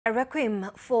A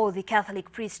requiem for the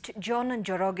Catholic priest John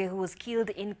Njoroge, who was killed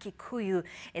in Kikuyu,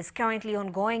 is currently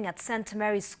ongoing at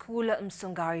St.Mary School,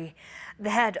 Msongari.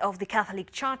 The head of the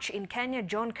Catholic Church in Kenya,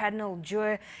 Cardinal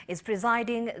Njue, is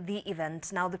presiding the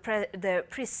event. Now, the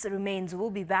priest's remains will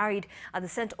be buried at the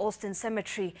St. Austin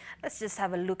Cemetery. Let's just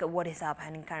have a look at what is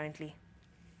happening currently.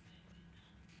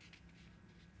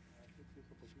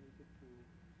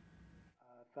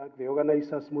 Thank the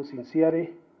organizers most sincerely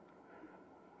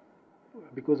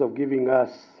because of giving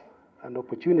us an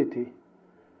opportunity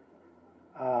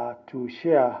to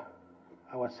share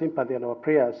our sympathy and our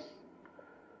prayers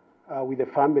with the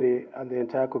family and the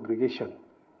entire congregation.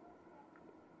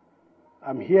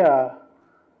 I'm here,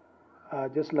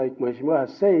 just like Mheshimiwa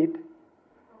has said,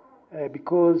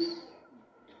 because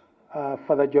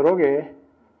Father Njoroge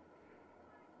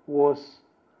was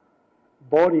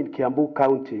born in Kiambu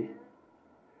County,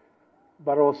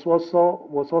 but was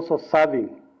also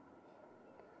serving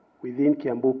within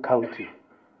Kiambu County,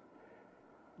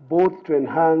 both to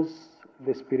enhance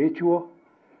the spiritual,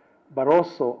 but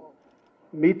also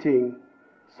meeting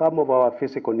some of our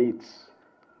physical needs.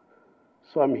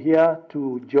 So I'm here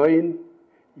to join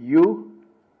you,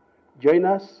 join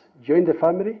us, join the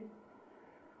family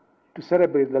to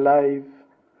celebrate the life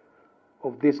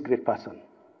of this great person.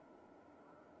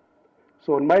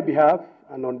 So on my behalf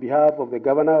and on behalf of the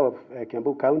Governor of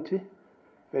Kiambu County,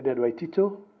 Ferdinand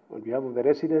Waitito, on behalf of the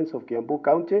residents of Kiambu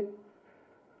County,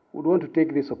 we want to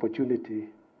take this opportunity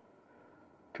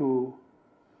to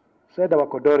send our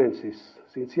condolences,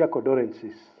 sincere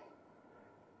condolences,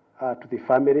 to the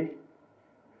family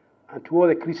and to all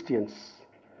the Christians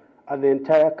and the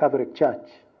entire Catholic Church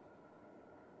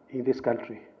in this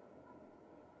country.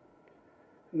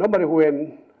 Normally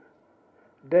when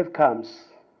death comes,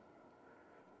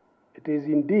 it is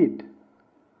indeed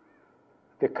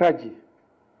the clergy,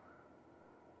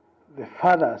 the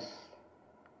fathers,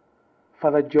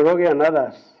 Father Njoroge and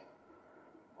others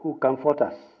who comfort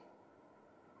us.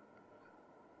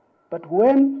 But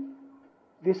when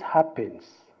this happens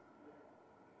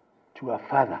to a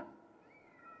father,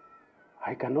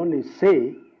 I can only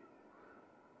say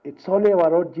it's only our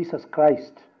Lord Jesus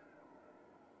Christ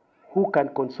who can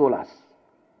console us,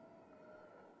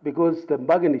 because the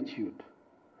magnitude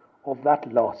of that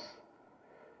loss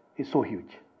is so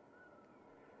huge.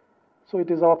 So it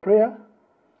is our prayer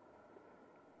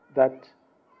that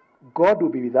God will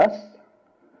be with us.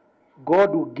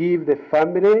 God will give the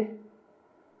family,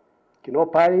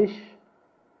 Parish,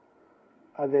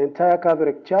 and the entire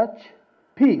Catholic Church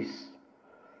peace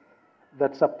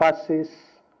that surpasses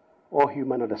all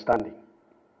human understanding.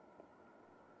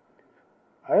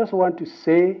 I also want to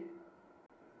say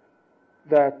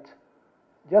that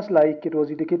just like it was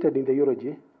indicated in the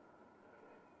eulogy,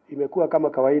 imekuwa kama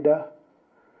kawaida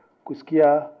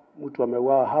kusikia mtu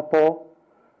ameuawa hapo,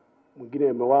 mwingine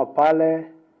ameuawa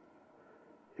pale.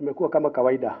 Imekuwa kama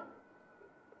kawaida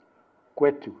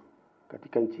kwetu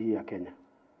katika nchi hii ya Kenya.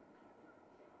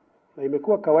 Na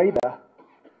imekuwa kawaida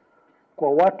kwa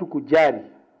watu kujali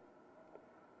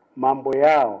mambo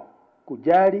yao,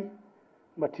 kujali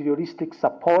materialistic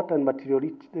support and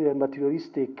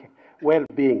materialistic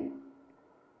well-being.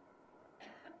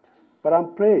 But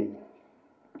I'm praying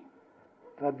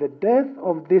that the death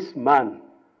of this man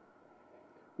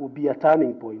will be a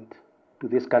turning point to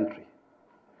this country.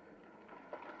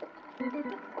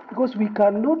 Because we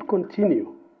cannot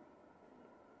continue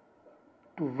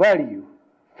to value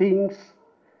things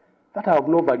that have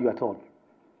no value at all.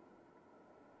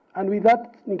 And with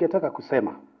that, ningetaka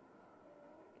kusema,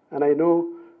 and I know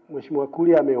Mheshimiwa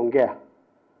Kuria ameongea,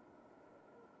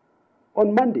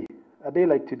 on Monday, a day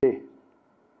like today,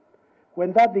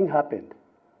 when that thing happened,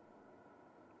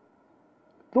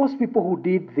 those people who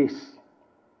did this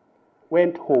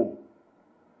went home.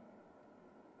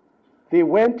 They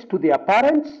went to their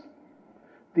parents,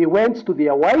 they went to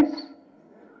their wives,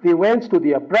 they went to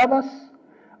their brothers,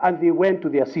 and they went to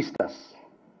their sisters.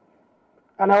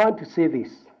 And I want to say this.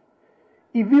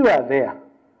 If you are there,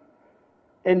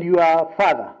 and you are a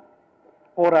father,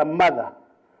 or a mother,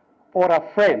 or a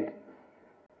friend,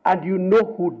 and you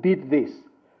know who did this,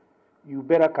 you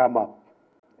better come up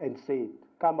and say it.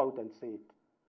 Come out and say it.